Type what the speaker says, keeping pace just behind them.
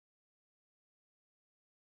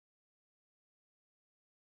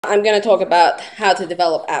I'm going to talk about how to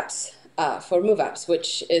develop apps for MoveApps,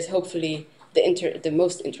 which is hopefully the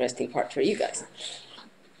most interesting part for you guys.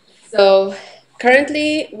 So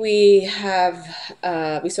currently we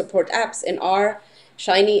support apps in R,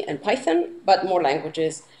 Shiny, and Python, but more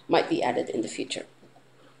languages might be added in the future.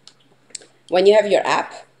 When you have your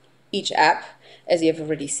app, each app, as you've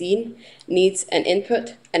already seen, needs an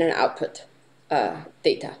input and an output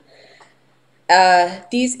data.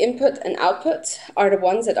 These input and outputs are the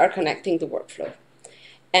ones that are connecting the workflow.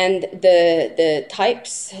 And the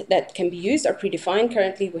types that can be used are predefined.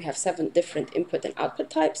 Currently, we have 7 different input and output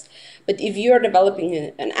types. But if you are developing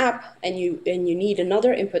an app and you need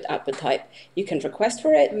another input-output type, you can request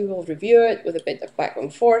for it. We will review it with a bit of back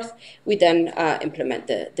and forth. We then implement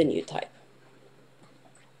the new type.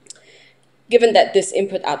 Given that this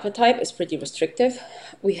input-output type is pretty restrictive,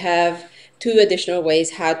 we have 2 additional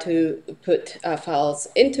ways how to put files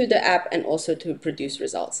into the app and also to produce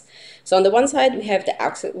results. So on the one side, we have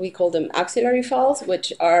we call them auxiliary files,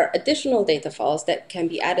 which are additional data files that can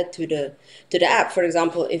be added to the app. For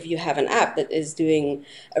example, if you have an app that is doing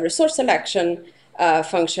a resource selection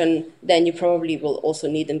function, then you probably will also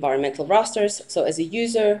need environmental rasters. So as a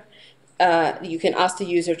user, you can ask the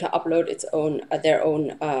user to upload their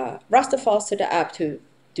own raster files to the app to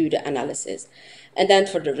do the analysis. And then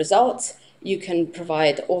for the results, you can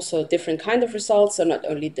provide also different kind of results, so not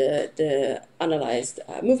only the analyzed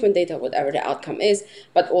movement data, whatever the outcome is,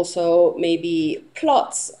 but also maybe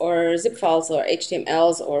plots or zip files or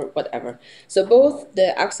HTMLs or whatever. So both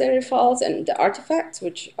the auxiliary files and the artifacts,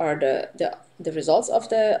 which are the results of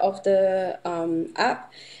the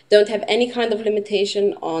app, don't have any kind of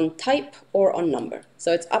limitation on type or on number.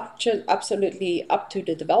 So it's absolutely up to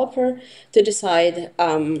the developer to decide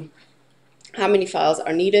how many files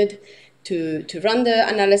are needed to run the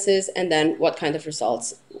analysis, and then what kind of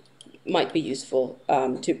results might be useful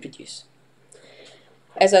to produce.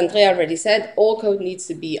 As Andrea already said, all code needs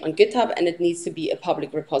to be on GitHub, and it needs to be a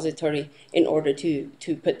public repository in order to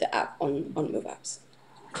put the app on MoveApps.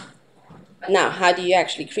 Now, how do you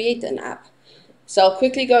actually create an app? So I'll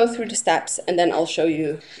quickly go through the steps, and then I'll show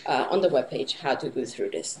you on the webpage how to go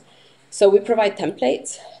through this. So we provide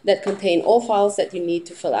templates that contain all files that you need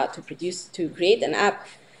to fill out to create an app.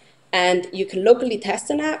 And you can locally test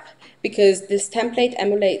an app because this template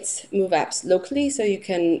emulates MoveApps locally. So you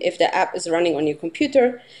can, if the app is running on your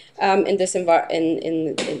computer, in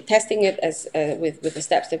testing it as with the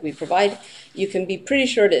steps that we provide, you can be pretty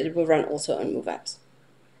sure that it will run also on MoveApps.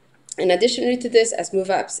 In addition to this, as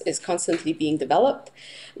MoveApps is constantly being developed,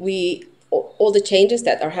 all the changes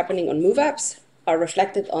that are happening on MoveApps are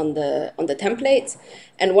reflected on the templates,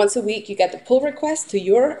 and once a week you get a pull request to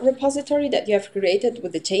your repository that you have created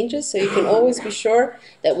with the changes, so you can always be sure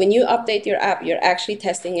that when you update your app, you're actually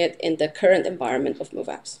testing it in the current environment of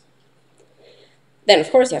MoveApps. Then, of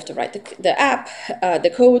course, you have to write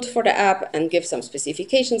the code for the app and give some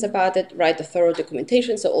specifications about it, write a thorough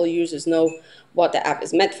documentation so all users know what the app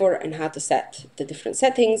is meant for and how to set the different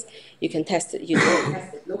settings. You can test it,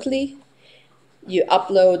 test it locally. You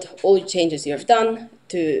upload all the changes you have done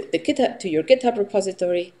to your GitHub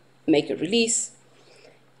repository, make a release,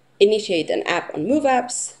 initiate an app on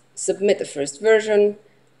MoveApps, submit the first version.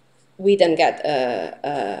 We then get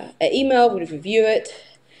an email, we review it,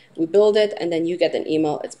 we build it, and then you get an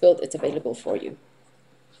email. It's built, it's available for you.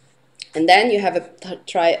 And then you have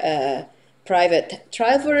a private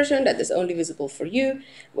trial version that is only visible for you,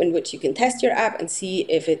 in which you can test your app and see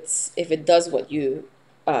if it does what you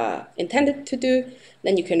intended to do.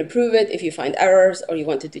 Then you can approve it. If you find errors or you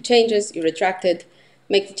want to do changes, you retract it,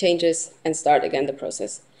 make the changes, and start again the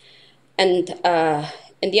process. And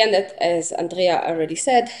in the end, as Andrea already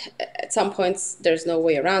said, at some points there's no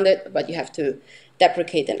way around it, but you have to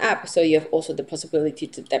deprecate an app, so you have also the possibility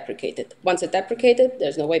to deprecate it. Once it's deprecated,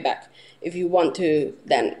 there's no way back. If you want to,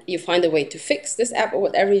 then you find a way to fix this app or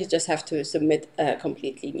whatever, you just have to submit a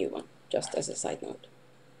completely new one, just as a side note.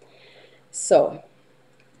 So,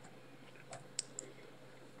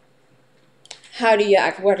 how do you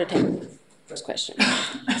act? What are the first question?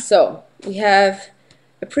 So we have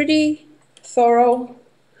a pretty thorough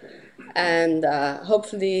and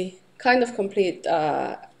hopefully kind of complete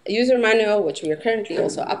user manual, which we are currently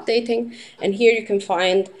also updating. And here you can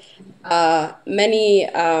find many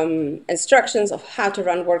instructions of how to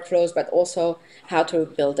run workflows, but also how to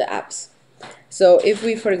build the apps. So if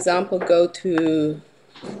we, for example, go to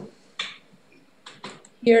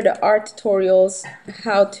here, the R tutorials,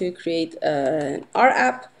 how to create an R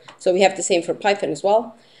app. So we have the same for Python as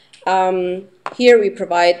well. Here we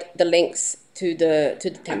provide the links to the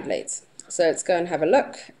templates. So let's go and have a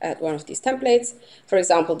look at one of these templates. For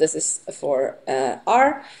example, this is for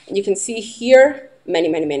R, and you can see here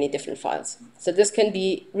many different files. So this can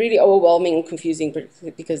be really overwhelming and confusing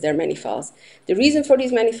because there are many files. The reason for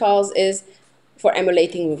these many files is for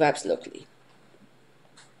emulating MoveApps locally.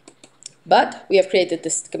 But we have created the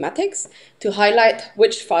schematics to highlight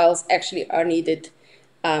which files actually are needed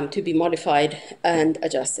to be modified and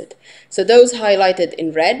adjusted. So those highlighted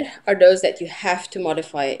in red are those that you have to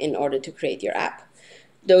modify in order to create your app.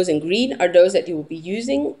 Those in green are those that you will be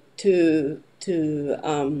using to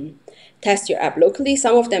test your app locally.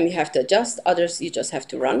 Some of them you have to adjust, others you just have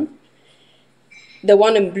to run. The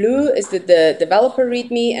one in blue is the developer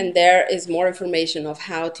README, and there is more information of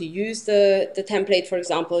how to use the template. For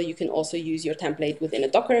example, you can also use your template within a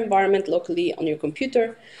Docker environment locally on your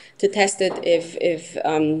computer to test it if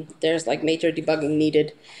there's like major debugging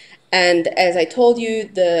needed. And as I told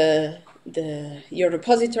you, your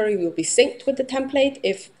repository will be synced with the template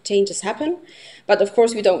if changes happen. But of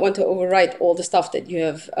course, we don't want to overwrite all the stuff that you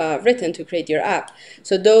have written to create your app.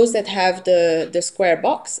 So those that have the square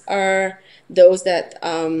box are those that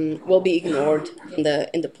will be ignored in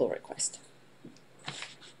the pull request.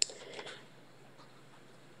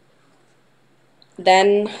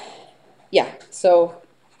 Then, yeah, so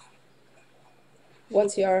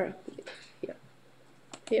once you are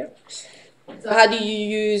here. So how do you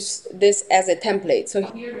use this as a template? So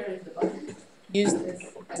here there is the button. Use this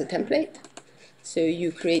as a template. So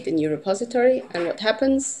you create a new repository, and what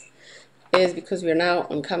happens is, because we are now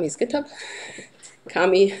on Kami's GitHub,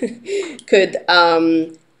 Kami could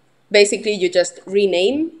basically you just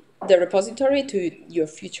rename the repository to your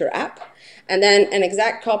future app, and then an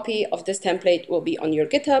exact copy of this template will be on your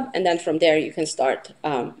GitHub, and then from there you can start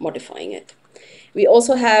modifying it. We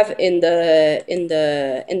also have in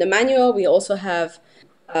the manual, we also have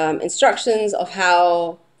instructions of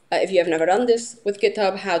how, if you have never done this with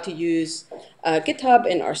GitHub, how to use GitHub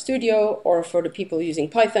in RStudio, or for the people using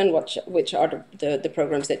Python, which are the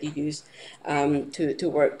programs that you use to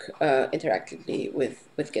work interactively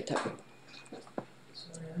with GitHub.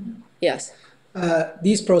 Yes.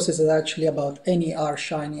 This process is actually about any R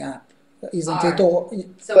Shiny app, isn't R. it? Or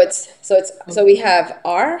so we have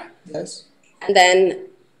R. Yes. And then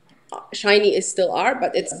Shiny is still R,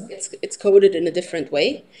 but it's coded in a different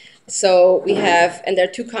way. So we have, and there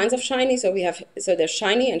are two kinds of Shiny. So there's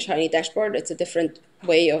Shiny and Shiny Dashboard. It's a different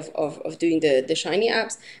way of doing the Shiny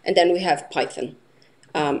apps. And then we have Python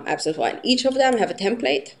apps as well. And each of them have a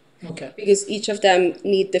template. Okay. Because each of them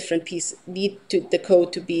need the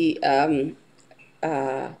code to be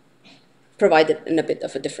provided in a bit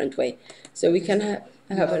of a different way. So we can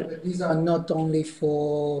have These are not only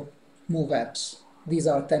for MoveApps. These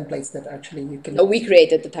are templates that actually you can. No, we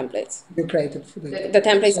created the templates. You created the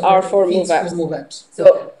templates are for MoveApps.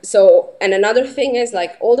 So and another thing is,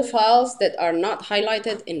 like, all the files that are not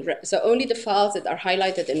highlighted in red. So only the files that are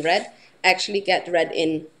highlighted in red actually get read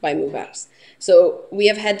in by MoveApps. So we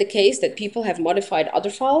have had the case that people have modified other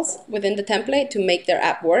files within the template to make their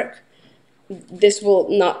app work. This will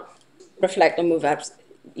not reflect on MoveApps.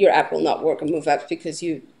 Your app will not work on MoveApps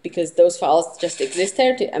because those files just exist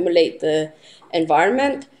there to emulate the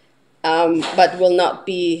environment, but will not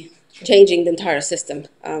be changing the entire system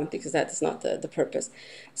because that is not the purpose.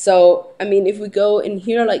 So, I mean, if we go in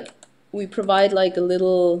here, like, we provide like a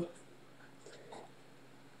little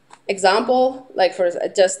example, like for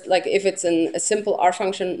just like if it's a simple R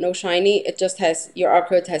function, no Shiny, it just has, your R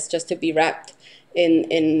code has just to be wrapped in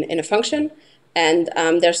a function. And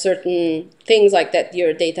there are certain things like that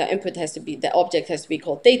your data input has to be, the object has to be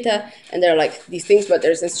called data, and there are like these things, but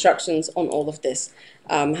there's instructions on all of this,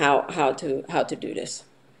 how to do this.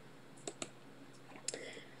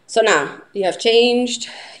 So now you have changed,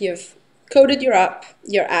 you've coded your app,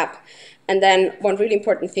 and then one really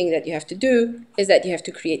important thing that you have to do is that you have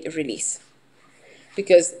to create a release.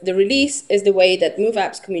 Because the release is the way that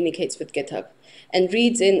MoveApps communicates with GitHub and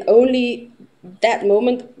reads in only that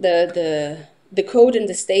moment the code and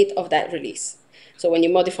the state of that release. So when you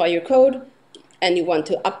modify your code and you want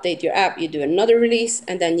to update your app, you do another release,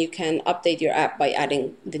 and then you can update your app by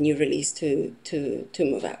adding the new release to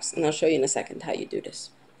MoveApps. And I'll show you in a second how you do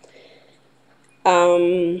this.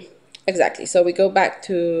 Exactly. So we go back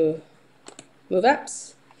to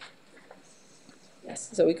MoveApps.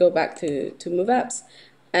 Yes. So we go back to MoveApps,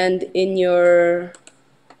 and in your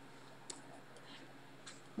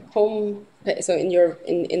home, so in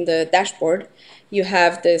the dashboard, you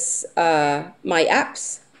have this My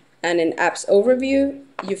Apps, and in Apps Overview,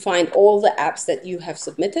 you find all the apps that you have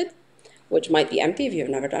submitted, which might be empty if you've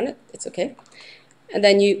never done it. It's okay. And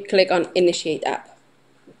then you click on Initiate App.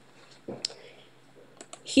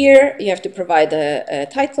 Here you have to provide a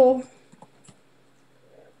title,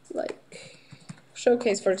 like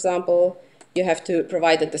showcase, for example. You have to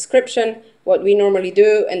provide a description. What we normally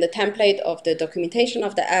do in the template of the documentation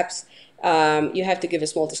of the apps, you have to give a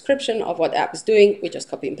small description of what the app is doing. We just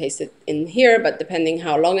copy and paste it in here, but depending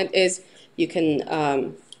how long it is, you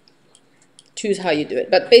can choose how you do it.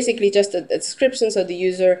 But basically just a description so the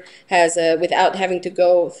user has, without having to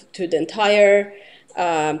go to the entire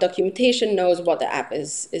documentation, knows what the app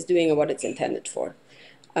is doing and what it's intended for.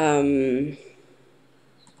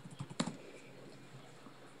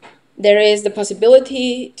 There is the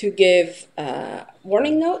possibility to give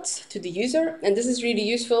warning notes to the user, and this is really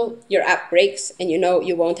useful. Your app breaks and you know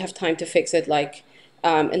you won't have time to fix it like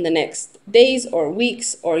in the next days or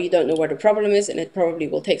weeks, or you don't know where the problem is and it probably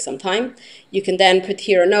will take some time. You can then put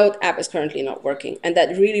here a note, app is currently not working, and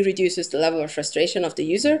that really reduces the level of frustration of the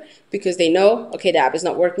user because they know, okay, the app is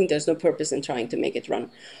not working, there's no purpose in trying to make it run.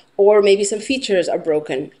 Or maybe some features are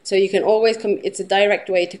broken. So you can always, it's a direct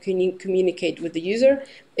way to communicate with the user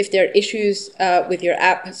if there are issues with your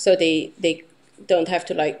app, so they don't have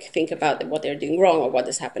to like think about what they're doing wrong or what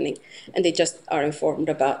is happening, and they just are informed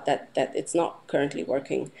about that it's not currently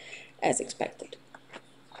working as expected.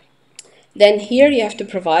 Then here you have to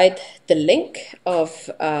provide the link of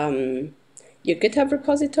your GitHub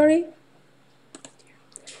repository.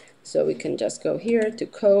 So we can just go here to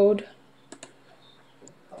code,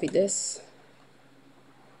 copy this,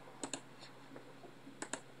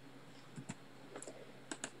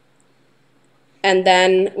 and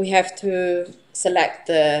then we have to select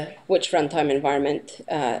which runtime environment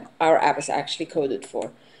our app is actually coded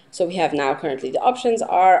for. So we have now currently the options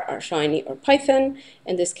are Shiny or Python.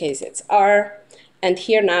 In this case, it's R. And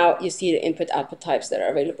here now you see the input-output types that are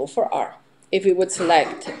available for R. If we would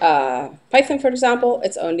select Python, for example,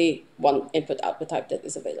 it's only one input-output type that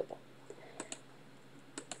is available.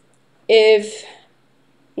 If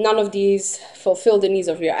none of these fulfill the needs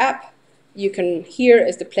of your app, you can, here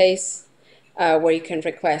is the place where you can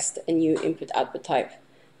request a new input-output type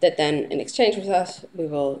that then in exchange with us, we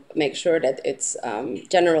will make sure that it's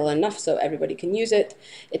general enough so everybody can use it.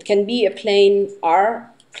 It can be a plain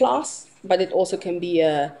R class, but it also can be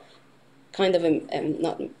a kind of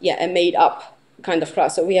a made-up kind of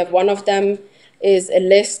class. So we have one of them is a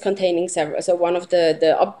list containing several. So one of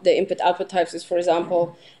the input-output types is, for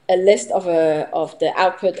example, a list of the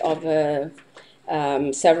output of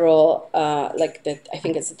several, I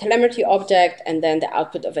think it's a telemetry object, and then the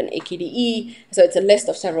output of an AKDE. So it's a list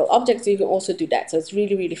of several objects. So you can also do that. So it's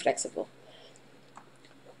really, really flexible.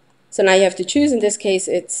 So now you have to choose. In this case,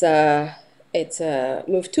 it's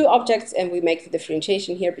move two objects, and we make the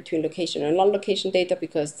differentiation here between location and non-location data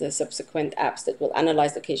because the subsequent apps that will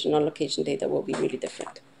analyze location and non-location data will be really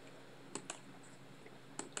different.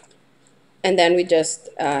 And then we just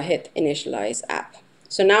hit initialize app.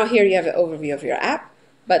 So now here you have an overview of your app,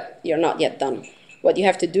 but you're not yet done. What you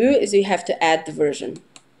have to do is you have to add the version.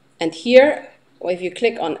 And here, if you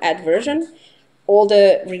click on add version, all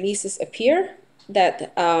the releases appear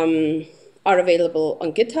that are available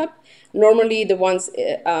on GitHub. Normally the ones,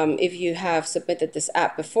 if you have submitted this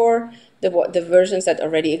app before, the versions that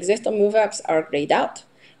already exist on MoveApps are grayed out.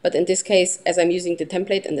 But in this case, as I'm using the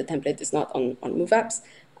template, and the template is not on MoveApps,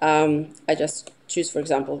 I just choose, for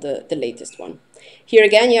example, the latest one. Here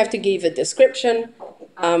again, you have to give a description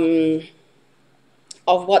of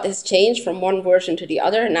what has changed from one version to the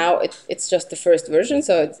other. Now it's just the first version,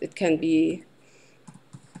 so it can be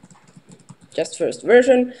just first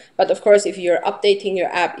version. But of course, if you're updating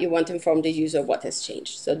your app, you want to inform the user what has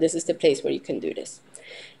changed. So this is the place where you can do this.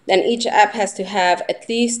 Then each app has to have at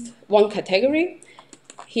least one category.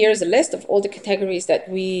 Here's a list of all the categories that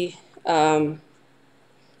we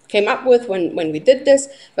came up with when we did this.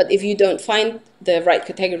 But if you don't find the right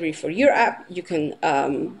category for your app, you can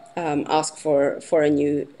ask for a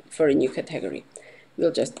new category.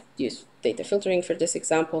 We'll just use data filtering for this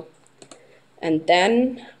example. And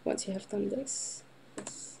then once you have done this,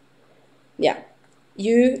 yeah,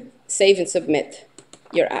 you save and submit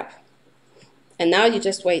your app. And now you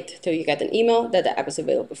just wait till you get an email that the app is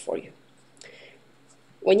available for you.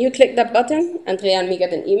 When you click that button, Andrea and me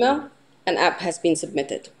get an email, an app has been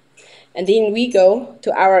submitted. And then we go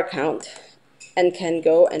to our account and can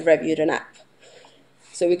go and review an app.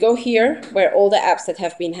 So we go here where all the apps that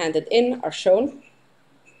have been handed in are shown.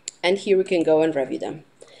 And here we can go and review them.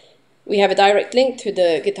 We have a direct link to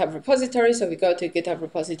the GitHub repository. So we go to GitHub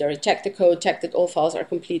repository, check the code, check that all files are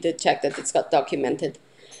completed, check that it's got documented.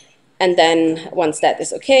 And then once that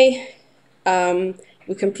is okay,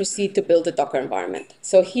 we can proceed to build a Docker environment.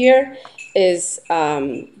 So here is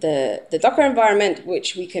the Docker environment,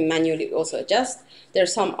 which we can manually also adjust. There are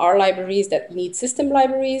some R libraries that need system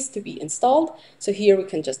libraries to be installed. So here we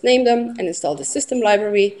can just name them and install the system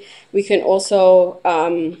library. We can also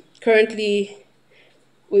currently,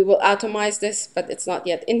 we will atomize this, but it's not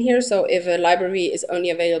yet in here. So if a library is only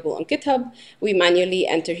available on GitHub, we manually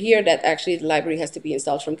enter here that actually the library has to be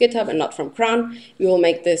installed from GitHub and not from Cron. We will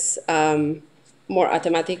make this more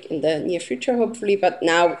automatic in the near future, hopefully. But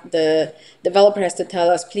now the developer has to tell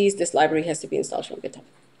us, please, this library has to be installed from GitHub.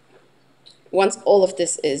 Once all of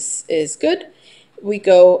this is good, we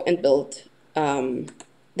go and build the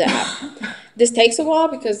app. This takes a while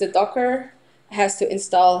because the Docker has to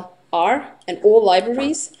install R and all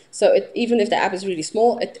libraries. So even if the app is really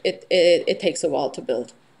small, it takes a while to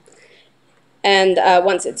build. And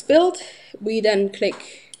once it's built, we then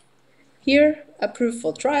click here, approve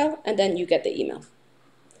full trial, and then you get the email.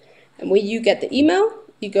 And when you get the email,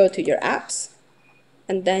 you go to your apps,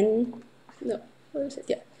 and then, no, where is it?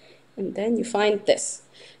 Yeah. And then you find this.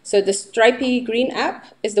 So the stripy green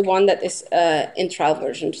app is the one that is in trial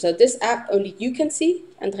version. So this app only you can see,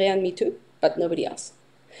 Andrea and me too, but nobody else.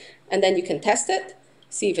 And then you can test it,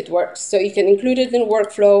 see if it works. So you can include it in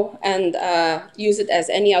workflow and use it as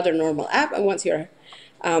any other normal app. And once you're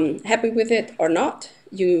happy with it or not,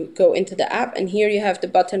 you go into the app, and here you have the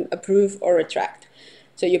button approve or retract.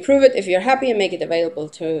 So you approve it if you're happy and make it available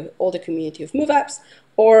to all the community of MoveApps,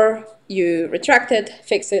 or you retract it,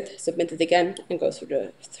 fix it, submit it again, and go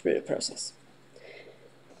through the process.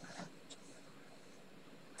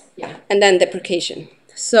 Yeah, and then deprecation.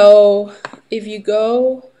 So if you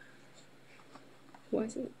go, why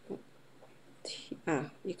is it?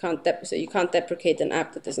 You can't so you can't deprecate an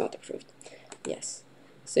app that is not approved. Yes.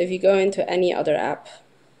 So if you go into any other app,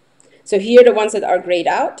 so here the ones that are grayed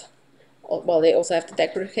out, well, they also have to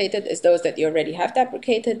deprecate it, is those that you already have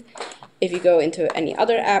deprecated. If you go into any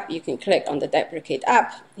other app, you can click on the deprecate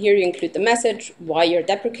app. Here you include the message, why you're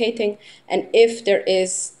deprecating, and if there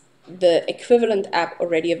is the equivalent app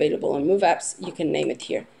already available on MoveApps, you can name it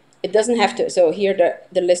here. It doesn't have to, so here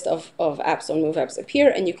the list of apps on MoveApps appear,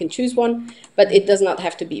 and you can choose one, but it does not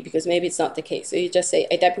have to be, because maybe it's not the case. So you just say,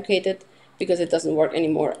 I deprecated because it doesn't work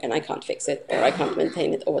anymore, and I can't fix it, or I can't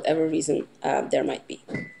maintain it, or whatever reason there might be.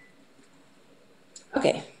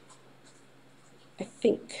 Okay, I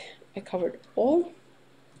think I covered all.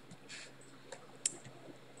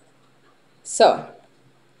 So,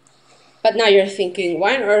 but now you're thinking,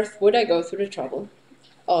 why on earth would I go through the trouble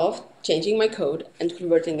of changing my code and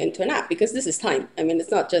converting it into an app? Because this is time. I mean, it's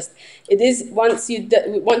not just, it is once you've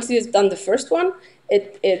done the first one,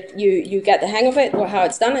 you get the hang of it, or how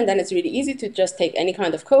it's done, and then it's really easy to just take any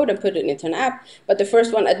kind of code and put it into an app. But the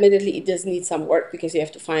first one, admittedly, it does need some work, because you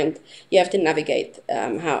have to navigate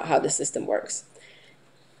how the system works.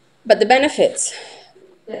 But the benefits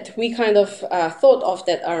that we kind of thought of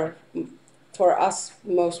that are, for us,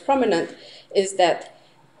 most prominent is that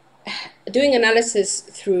doing analysis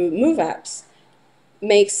through MoveApps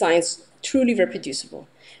makes science truly reproducible.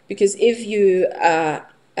 Because if you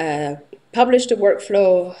publish the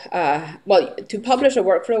workflow, well, to publish a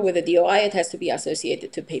workflow with a DOI, it has to be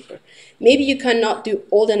associated to paper. Maybe you cannot do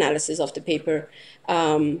all the analysis of the paper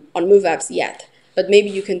on MoveApps yet, but maybe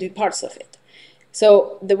you can do parts of it.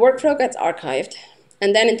 So the workflow gets archived,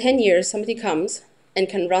 and then in 10 years, somebody comes and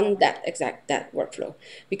can run that workflow,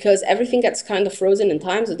 because everything gets kind of frozen in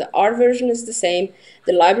time. So the R version is the same,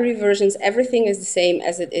 the library versions, everything is the same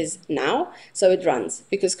as it is now, so it runs.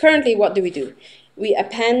 Because currently, what do? We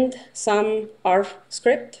append some R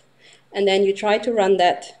script, and then you try to run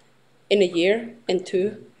that in a year, in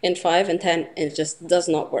 2, in 5, and 10, and it just does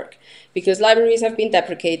not work. Because libraries have been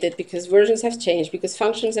deprecated, because versions have changed, because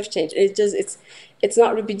functions have changed. It's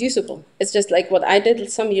not reproducible. It's just like what I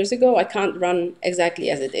did some years ago, I can't run exactly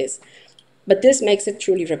as it is. But this makes it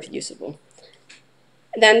truly reproducible.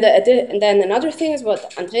 And then another thing is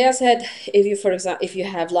what Andrea said. If you, for example, if you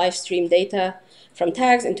have live stream data from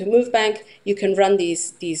tags into MoveBank, you can run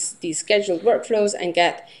these scheduled workflows and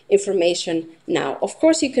get information now. Of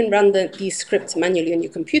course, you can run these scripts manually on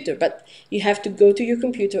your computer, but you have to go to your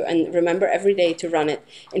computer and remember every day to run it.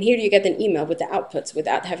 And here you get an email with the outputs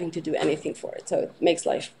without having to do anything for it. So it makes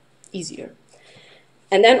life easier.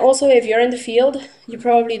 And then also, if you're in the field, you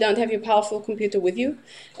probably don't have your powerful computer with you,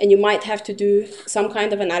 and you might have to do some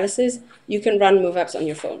kind of analysis. You can run MoveApps on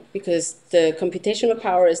your phone, because the computational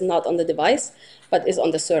power is not on the device, but is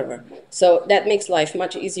on the server. So that makes life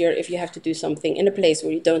much easier if you have to do something in a place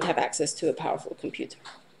where you don't have access to a powerful computer.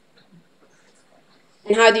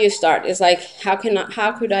 And how do you start? It's like, how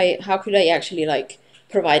could I actually like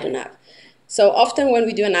provide an app? So often when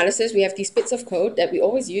we do analysis, we have these bits of code that we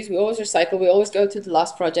always use, we always recycle, we always go to the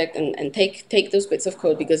last project and take those bits of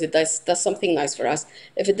code because it does something nice for us.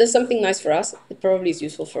 If it does something nice for us, it probably is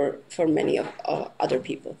useful for many of other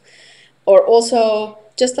people. Or also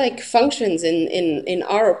just like functions in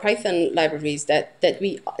R or Python libraries that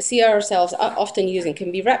we see ourselves often using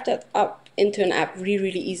can be wrapped up into an app really,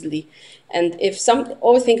 really easily. And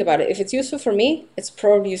always think about it, if it's useful for me, it's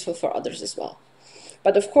probably useful for others as well.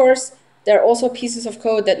 But of course, there are also pieces of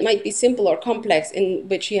code that might be simple or complex in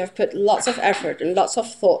which you have put lots of effort and lots of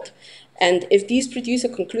thought. And if these produce a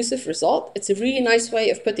conclusive result, it's a really nice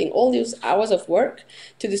way of putting all those hours of work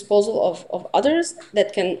to disposal of others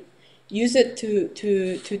that can use it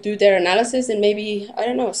to do their analysis and maybe, I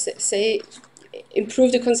don't know, say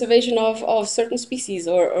improve the conservation of certain species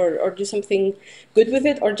or do something good with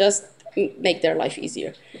it or just make their life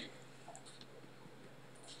easier.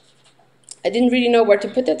 I didn't really know where to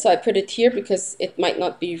put it, so I put it here because it might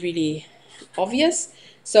not be really obvious.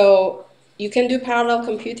 So you can do parallel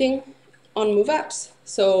computing on MoveApps.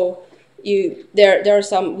 So there are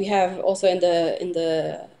some we have also in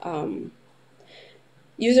the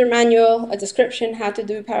user manual a description how to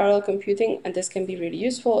do parallel computing, and this can be really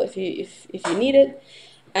useful if you need it.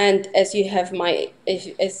 And as you have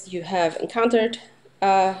encountered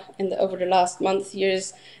over the last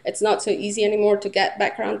years, it's not so easy anymore to get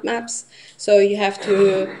background maps. So you have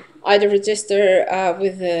to either register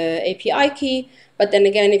with the API key, but then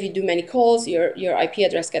again, if you do many calls, your IP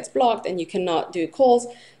address gets blocked and you cannot do calls.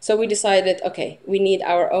 So we decided, okay, we need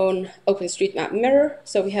our own OpenStreetMap mirror.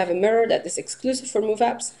 So we have a mirror that is exclusive for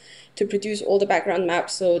MoveApps to produce all the background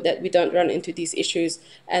maps so that we don't run into these issues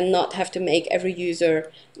and not have to make every user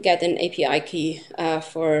get an API key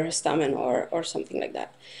for Stamen or something like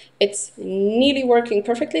that. It's nearly working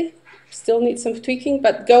perfectly. Still needs some tweaking,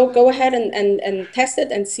 but go ahead and test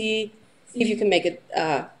it and see if you can make it,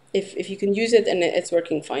 if you can use it and it's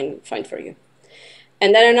working fine for you.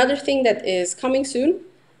 And then another thing that is coming soon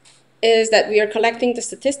is that we are collecting the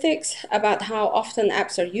statistics about how often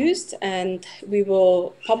apps are used, and we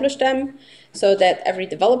will publish them so that every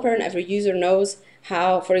developer and every user knows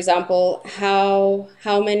how, for example, how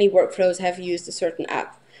many workflows have used a certain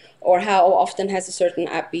app, or how often has a certain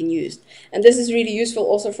app been used. And this is really useful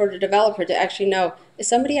also for the developer to actually know, is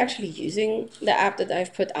somebody actually using the app that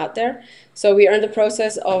I've put out there? So we are in the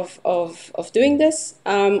process of doing this.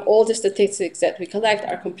 All the statistics that we collect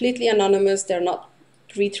are completely anonymous. They're not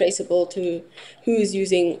retraceable to who is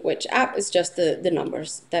using which app. It's just the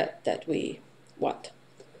numbers that we want.